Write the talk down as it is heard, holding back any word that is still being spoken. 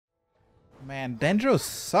Man, Dendro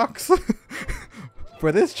sucks.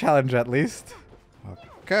 For this challenge at least.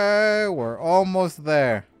 Okay, we're almost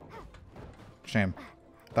there. Shame.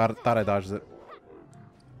 Thought I dodged it.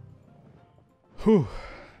 Whew.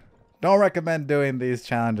 Don't recommend doing these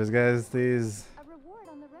challenges, guys. It's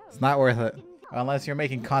not worth it. Unless you're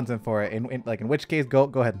making content for it. In which case, go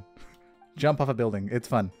ahead. Jump off a building. It's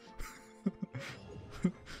fun.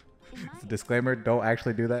 It's a disclaimer, don't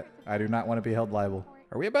actually do that. I do not want to be held liable.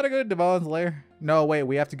 Are we about to go to Dvalin's lair? No, wait,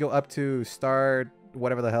 we have to go up to Star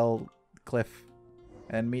whatever the hell cliff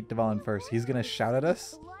and meet Dvalin first. He's gonna shout at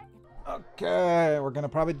us. Okay, we're gonna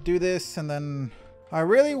probably do this, and then I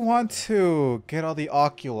really want to get all the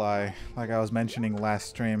oculi, like I was mentioning last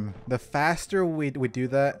stream. The faster we do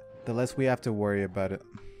that, the less we have to worry about it.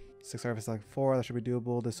 6 hours like 4, that should be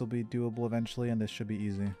doable. This will be doable eventually, and this should be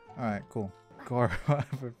easy. Alright, cool. Core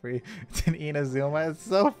for free. It's in Inazuma. It's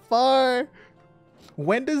so far.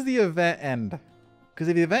 When does the event end? Because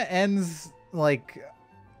if the event ends like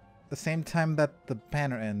the same time that the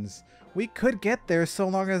banner ends, we could get there so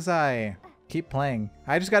long as I keep playing.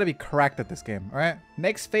 I just got to be cracked at this game. All right.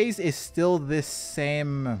 Next phase is still this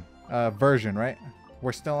same version, right?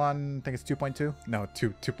 We're still on, I think it's 2.2. No,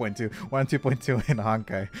 2.2. We're on 2.2 in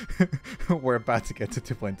Honkai. We're about to get to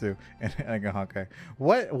 2.2 in Honkai.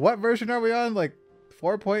 What version are we on? Like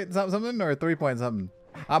 4 point something or 3 point something?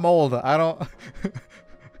 I'm old. I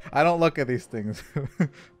don't look at these things.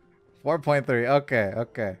 4.3.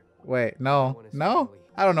 Okay. Wait, no.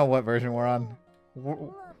 I don't know what version we're on.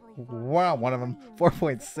 We're on one of them.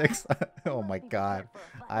 4.6. Oh my god.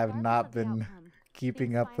 I have not been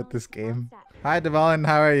keeping up with this game. Hi Dvalin,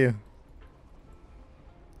 how are you?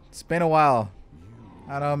 It's been a while.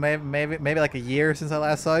 I don't know, maybe like a year since I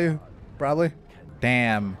last saw you. Probably.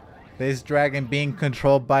 Damn. This dragon being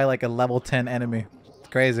controlled by like a level 10 enemy. It's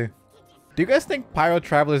crazy. Do you guys think Pyro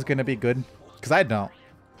Traveler is gonna be good? Because I don't.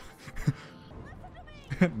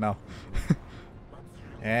 No.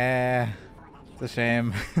 Yeah. It's a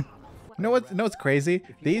shame. You know what's crazy?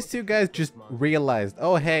 These two guys just realized,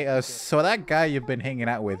 oh hey, so that guy you've been hanging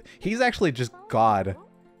out with, he's actually just God.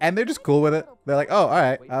 And they're just cool with it. They're like, oh,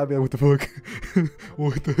 alright. I'll be like, what the fuck?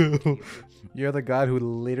 What the hell? You're the god who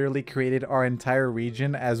literally created our entire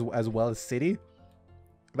region as well as city?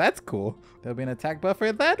 That's cool. There'll be an attack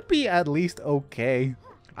buffer. That'd be at least okay.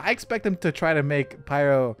 I expect them to try to make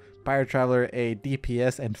Pyro Traveler a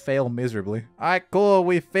DPS and fail miserably. Alright, cool.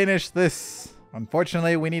 We finished this.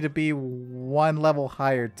 Unfortunately, we need to be one level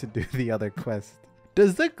higher to do the other quest.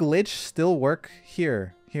 Does the glitch still work?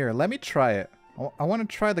 Here, let me try it. I want to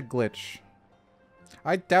try the glitch.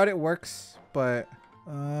 I doubt it works, but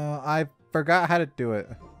I forgot how to do it.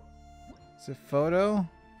 Is it photo?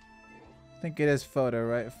 I think it is photo,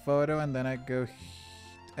 right? Photo, and then I go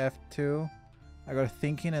F2. I go to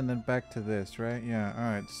thinking and then back to this, right? Yeah,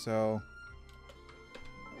 alright, so...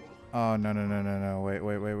 Oh, no.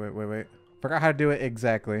 Wait. Forgot how to do it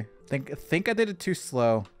exactly. Think I did it too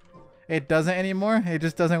slow. It doesn't anymore? It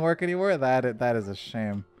just doesn't work anymore? That is a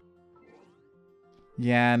shame.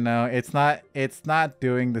 Yeah, no, it's not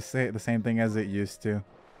doing the same thing as it used to.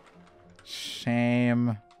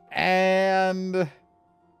 Shame. And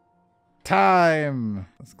time.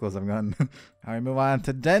 That's close I'm going. Now we move on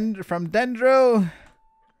to from Dendro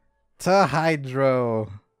to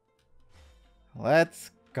Hydro. Let's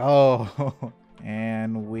go.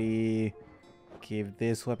 And we give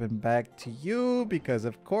this weapon back to you because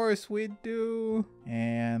of course we do.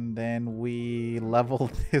 And then we level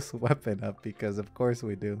this weapon up because of course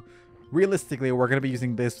we do. Realistically, we're going to be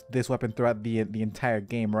using this weapon throughout the entire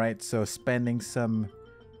game, right? So spending some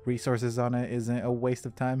resources on it isn't a waste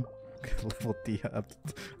of time. Level D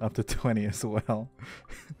up to 20 as well.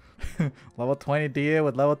 Level 20 Dia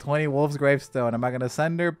with level 20 Wolf's Gravestone. Am I going to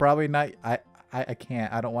send her? Probably not. I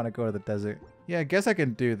can't. I don't want to go to the desert. Yeah, I guess I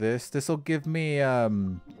can do this. This will give me a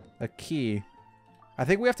key. I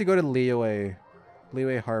think we have to go to Liyue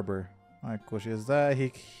Harbor. Alright, cool. She has that.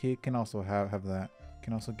 He can also have that.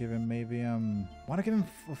 Can also give him maybe want to give him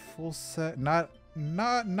a full set. Not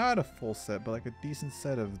a full set, but like a decent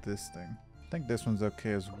set of this thing. I think this one's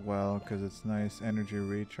okay as well because it's nice energy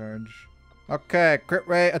recharge. Okay, crit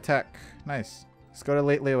rate attack. Nice. Let's go to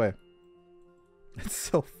Liyue. It's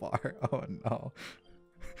so far. Oh no.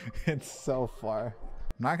 It's so far.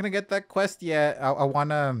 I'm not gonna get that quest yet. I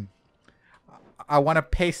wanna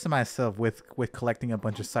pace myself with collecting a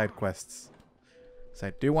bunch of side quests. So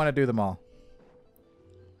I do want to do them all.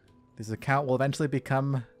 This account will eventually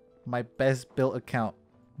become my best built account.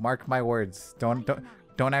 Mark my words. Don't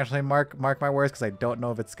actually mark my words because I don't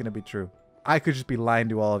know if it's gonna be true. I could just be lying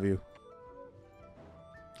to all of you.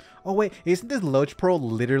 Oh wait, isn't this Loach Pearl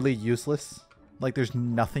literally useless? Like there's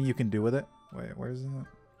nothing you can do with it? Wait, where is it?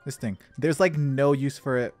 This thing. There's like no use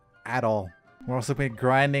for it at all. We're also going to be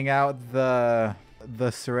grinding out the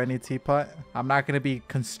Serenity Teapot. I'm not going to be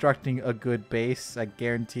constructing a good base, I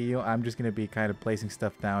guarantee you. I'm just going to be kind of placing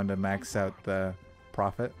stuff down to max out the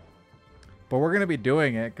profit. But we're going to be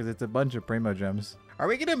doing it because it's a bunch of Primo Gems. Are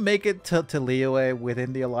we going to make it to Liyue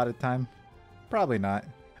within the allotted time? Probably not.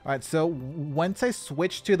 All right, so once I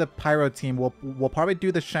switch to the Pyro team, we'll probably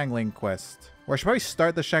do the Shangling quest. Or I should probably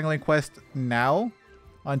start the Shangling quest now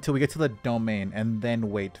until we get to the domain and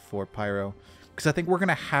then wait for Pyro. Because I think we're going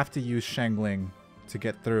to have to use Shangling to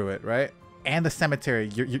get through it, right? And the cemetery.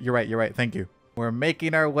 You're right. Thank you. We're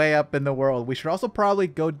making our way up in the world. We should also probably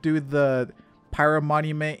go do the Pyro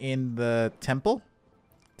monument in the temple.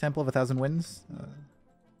 Temple of 1,000 Winds.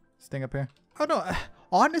 This thing up here. Oh no,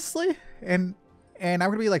 honestly, and I'm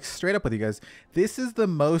going to be like straight up with you guys. This is the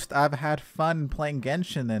most I've had fun playing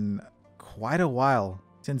Genshin in quite a while.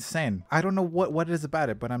 It's insane. I don't know what it is about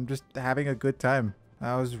it, but I'm just having a good time.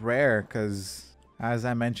 That was rare because, as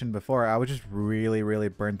I mentioned before, I was just really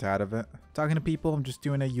burnt out of it. Talking to people, I'm just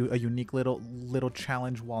doing a unique little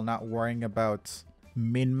challenge while not worrying about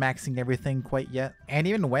min-maxing everything quite yet. And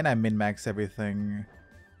even when I min-max everything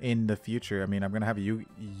in the future, I mean, I'm going to have you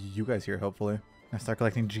guys here, hopefully. I start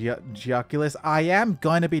collecting Geoculus. I am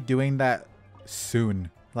going to be doing that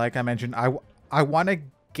soon. Like I mentioned, I want to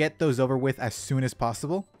get those over with as soon as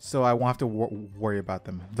possible, so I won't have to worry about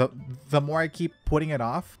them. The more I keep putting it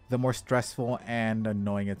off, the more stressful and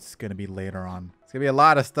annoying it's gonna be later on. It's gonna be a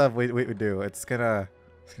lot of stuff we do. It's gonna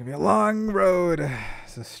be a long road,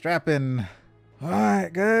 so strap in. All right,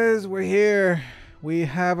 guys, we're here. We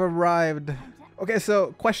have arrived. Okay,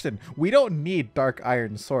 so question: we don't need Dark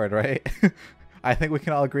Iron Sword, right? I think we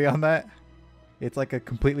can all agree on that. It's like a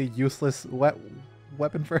completely useless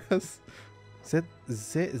weapon for us.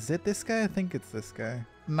 Is it this guy? I think it's this guy.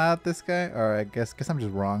 Not this guy? Alright, guess I'm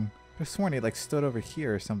just wrong. I sworn he like stood over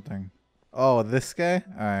here or something. Oh, this guy?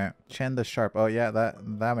 Alright. Chen the Sharp. Oh yeah,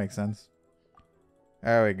 that makes sense.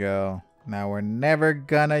 There we go. Now we're never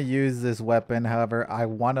gonna use this weapon, however, I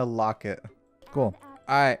wanna lock it. Cool.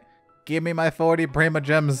 Alright. Give me my 40 Primo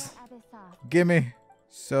Gems. Gimme.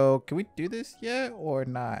 So, can we do this yet or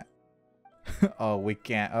not? Oh, we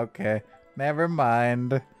can't. Okay. Never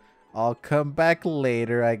mind. I'll come back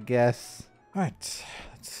later, I guess. Alright,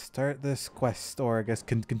 let's start this quest, or I guess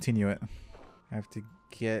continue it. I have to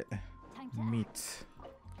get meat.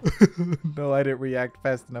 No, I didn't react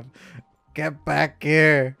fast enough. Get back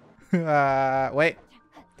here. Wait.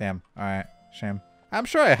 Damn. Alright, shame. I'm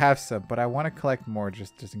sure I have some, but I want to collect more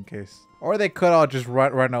just in case. Or they could all just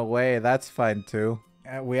run away. That's fine too.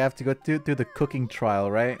 We have to go through the cooking trial,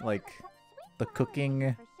 right? Like the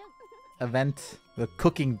cooking event. The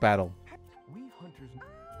cooking battle.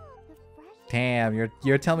 Damn,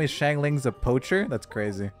 you're telling me Shangling's a poacher? That's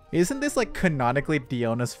crazy. Isn't this like canonically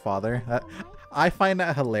Diona's father? I find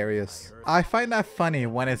that hilarious. I find that funny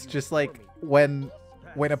when it's just like when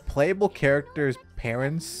a playable character's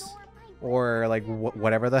parents or like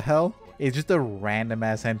whatever the hell is just a random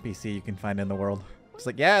ass NPC you can find in the world. It's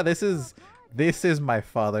like, yeah, this is my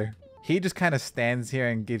father. He just kind of stands here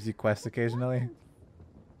and gives you quests occasionally.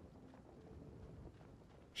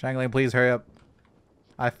 Shangling, please hurry up.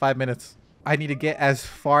 I have 5 minutes. I need to get as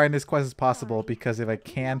far in this quest as possible because if I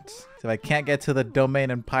can't get to the domain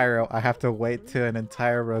in Pyro, I have to wait to an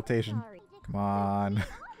entire rotation. Come on.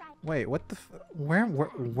 Wait, what the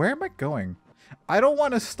where am I going? I don't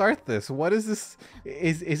want to start this. What is this?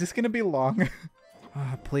 Is this going to be long?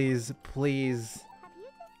 Oh, please.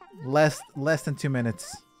 Less than 2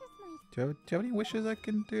 minutes. Do you have any wishes I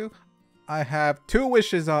can do? I have 2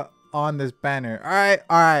 wishes on this banner.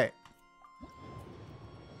 All right.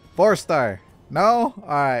 4-star. No? All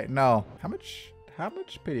right, no. How much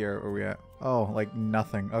pity are we at? Oh, like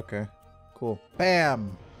nothing. Okay, cool.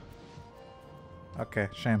 Bam. Okay,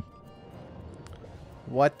 shame.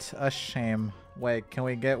 What a shame. Wait, can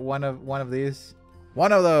we get one of these?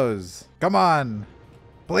 One of those. Come on,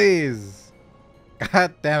 please.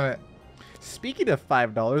 God damn it. Speaking of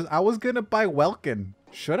 $5, I was gonna buy Welkin.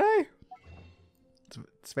 Should I?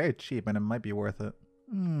 It's very cheap and it might be worth it.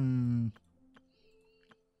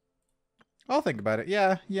 I'll think about it.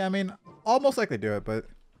 Yeah, I mean, I'll most likely do it, but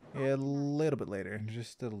a little bit later.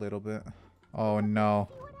 Just a little bit. Oh no.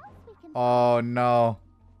 Oh no.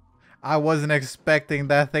 I wasn't expecting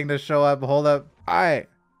that thing to show up. Hold up. Alright.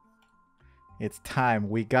 It's time.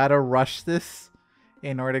 We gotta rush this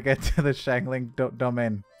in order to get to the Shangling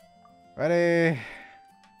domain. Ready?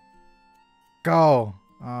 Go.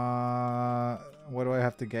 What do I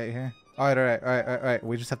have to get here? Alright.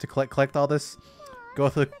 We just have to collect all this, go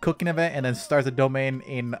through the cooking event, and then start the domain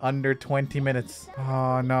in under 20 minutes.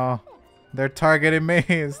 Oh no. They're targeting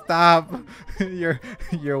me. Stop. You're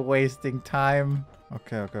wasting time.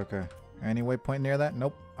 Okay. Any waypoint near that?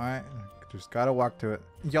 Nope. Alright. Just gotta walk to it.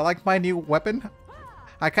 Y'all like my new weapon?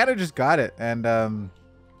 I kind of just got it, and I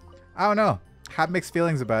don't know. Have mixed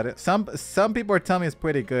feelings about it. Some people are telling me it's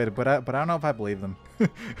pretty good, but I don't know if I believe them.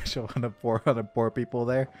 Show on the poor people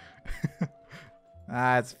there.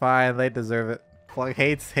 It's fine. They deserve it. Plug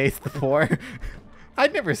hates the poor. I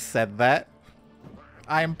never said that.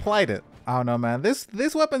 I implied it. I don't know, man.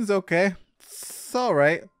 This weapon's okay. It's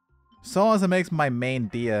alright. So long as it makes my main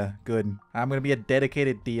DEHYA good. I'm gonna be a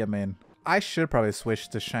dedicated DEHYA main. I should probably switch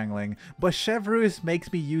to Xiangling, but Chevreuse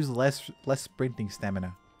makes me use less sprinting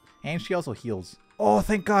stamina. And she also heals. Oh,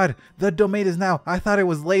 thank God. The domain is now. I thought it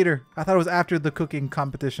was later. I thought it was after the cooking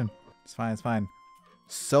competition. It's fine.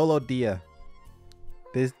 Solo DEHYA.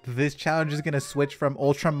 This challenge is gonna switch from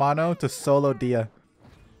Ultra Mono to Solo DEHYA.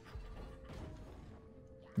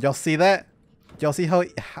 Y'all see that? Y'all see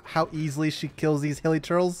how easily she kills these hilly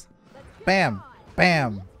churls? Bam!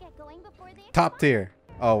 Bam! Top tier.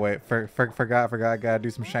 Oh wait, forgot. I gotta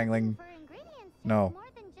do some Xiangling. No.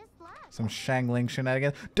 Some Xiangling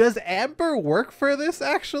shenanigans. Does Amber work for this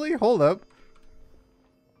actually? Hold up.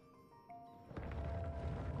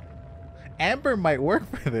 Amber might work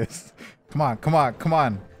for this. Come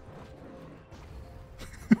on.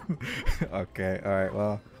 Okay, alright,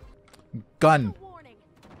 well. Gun!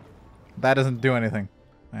 That doesn't do anything.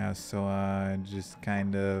 Yeah, so just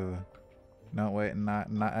kind of... No, wait, not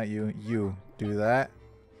at you. You do that.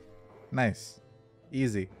 Nice.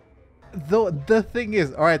 Easy. Though the thing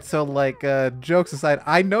is, alright, so like jokes aside,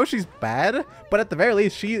 I know she's bad, but at the very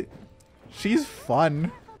least she's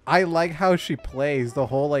fun. I like how she plays the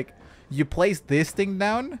whole like you place this thing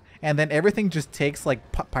down and then everything just takes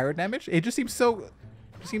like pyro damage. It just seems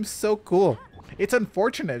so cool. It's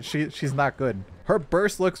unfortunate she's not good. Her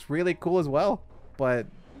burst looks really cool as well, but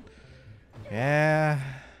yeah.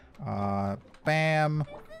 Bam.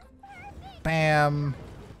 Bam.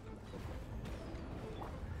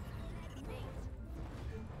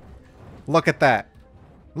 Look at that.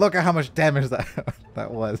 Look at how much damage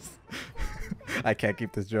that was. I can't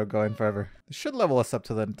keep this joke going forever. This should level us up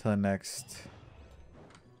to the next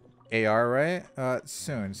AR, right?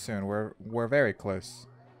 Soon. We're very close.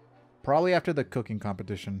 Probably after the cooking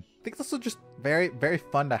competition. I think this is just very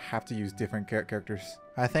fun to have to use different characters.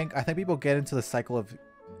 I think people get into the cycle of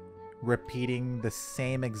repeating the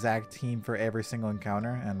same exact team for every single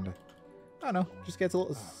encounter, and I don't know, it just gets a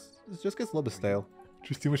little bit stale.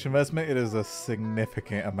 Just too much investment? It is a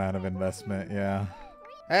significant amount of investment, yeah.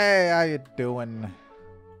 Hey, how you doing?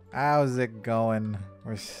 How's it going?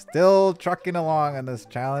 We're still trucking along on this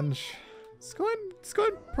challenge. It's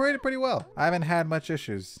going pretty well. I haven't had much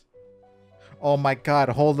issues. Oh my God,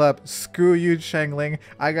 hold up. Screw you, Xiangling.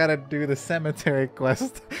 I gotta do the cemetery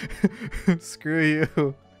quest. Screw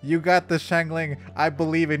you. You got the Xiangling. I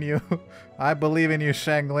believe in you. I believe in you,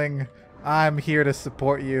 Xiangling. I'm here to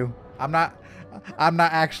support you. I'm not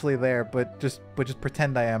actually there, but just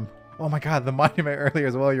pretend I am. Oh my God, the monument earlier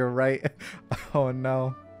as well. You're right. Oh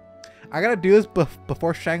no. I gotta do this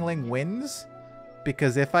before Xiangling wins,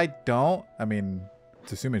 because if I don't, I mean,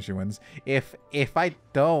 it's assuming she wins. If I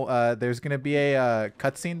don't, there's gonna be a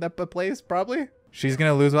cutscene that plays probably. She's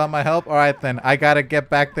gonna lose without my help. All right then, I gotta get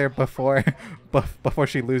back there before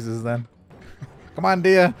she loses. Then, come on,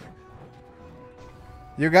 DEHYA.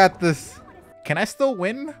 You got this. Can I still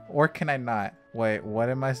win or can I not? Wait, what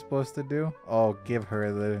am I supposed to do? Oh, give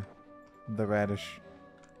her the radish.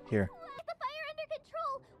 Here. Get the fire under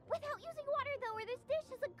control without using water though, or this dish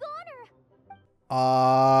is a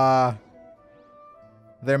goner.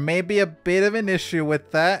 There may be a bit of an issue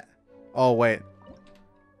with that. Oh wait.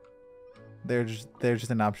 There's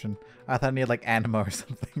just an option. I thought I needed like anima or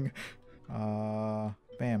something.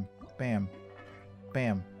 Bam. Bam.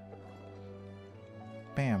 Bam.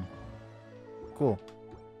 Bam. Cool.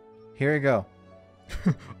 Here we go.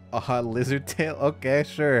 Lizard tail. Okay,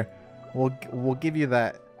 sure. We'll give you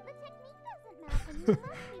that.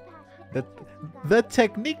 The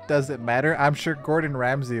technique doesn't matter. I'm sure Gordon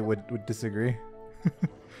Ramsay would disagree.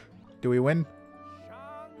 Do we win?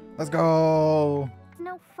 Let's go. It's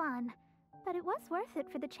no fun, but it was worth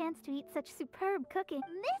it for the chance to eat such superb cooking.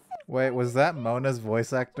 Wait, was that Mona's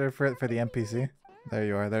voice actor for the NPC? There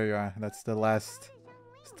you are. That's the last.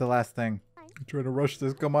 It's the last thing. I'm trying to rush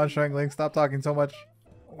this. Come on, Xiangling. Stop talking so much.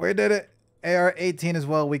 We did it. AR 18 as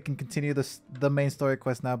well. We can continue the main story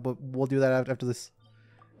quest now, but we'll do that after this.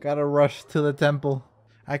 Gotta rush to the temple.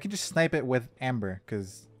 I can just snipe it with Amber,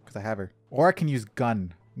 cause because I have her. Or I can use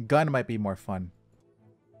gun. Gun might be more fun.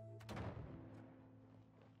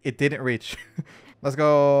 It didn't reach. Let's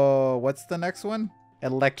go. What's the next one?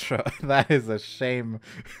 Electro. That is a shame.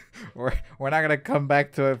 We're not gonna come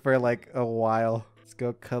back to it for like a while. Let's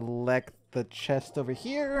go collect the chest over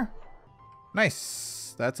here.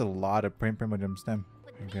 Nice. That's a lot of Primogems stem.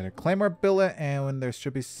 We got a Claymore billet, and there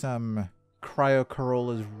should be some Cryo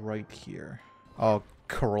Corollas right here. Oh,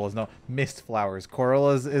 Corollas, no, mist flowers.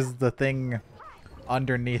 Corollas is the thing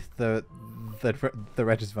underneath the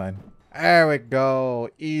Regisvine. There we go,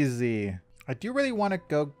 easy. I do really want to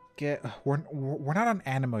go get. We're not on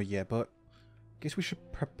Animo yet, but I guess we should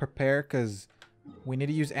prepare because we need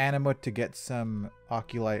to use Animo to get some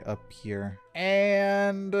Oculi up here.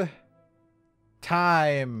 And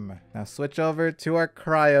time. Now switch over to our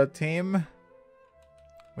cryo team,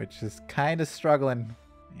 which is kind of struggling.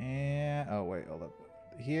 And oh wait, hold up.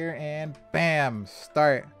 Here and bam,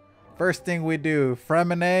 start. First thing we do,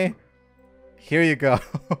 Fremine. Here you go.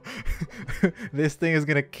 This thing is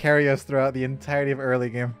gonna carry us throughout the entirety of early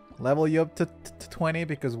game. Level you up to 20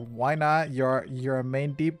 because why not? You're a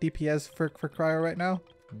main DPS for cryo right now.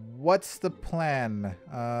 What's the plan?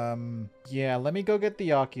 Yeah, let me go get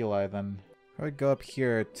the Oculi then. I would go up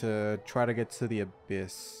here to try to get to the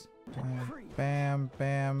abyss. Bam,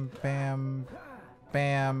 bam, bam,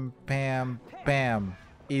 bam, bam, bam.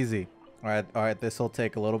 Easy. All right, this will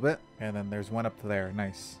take a little bit. And then there's one up there.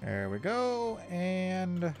 Nice. There we go.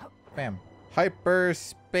 And bam.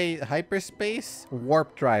 Hyperspace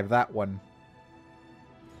warp drive, that one.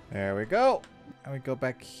 There we go. And we go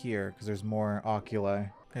back here because there's more Oculi.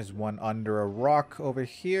 There's one under a rock over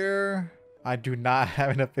here. I do not have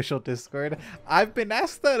an official Discord. I've been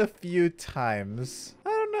asked that a few times. I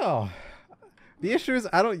don't know. The issue is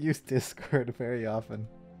I don't use Discord very often.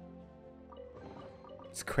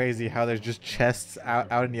 It's crazy how there's just chests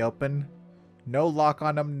out in the open. No lock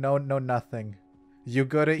on them, no nothing. You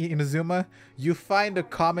go to Inazuma, you find a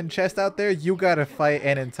common chest out there, you gotta fight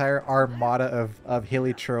an entire armada of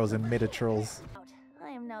hilly trolls and midi trolls.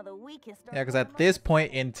 Yeah, because at this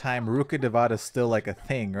point in time, Ruka Devada is still like a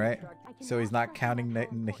thing, right? So he's not counting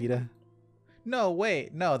Nahida? No,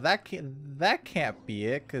 wait, no, that can't be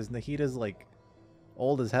it, because Nahida's like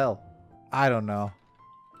old as hell. I don't know.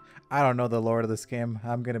 I don't know the lore of this game,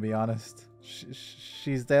 I'm gonna be honest.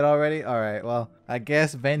 She's dead already? Alright, well, I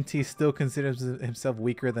guess Venti still considers himself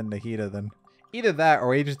weaker than Nahida then. Either that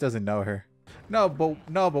or he just doesn't know her. No,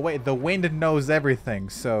 but wait, the wind knows everything,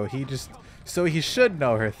 so he should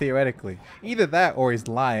know her theoretically. Either that or he's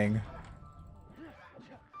lying.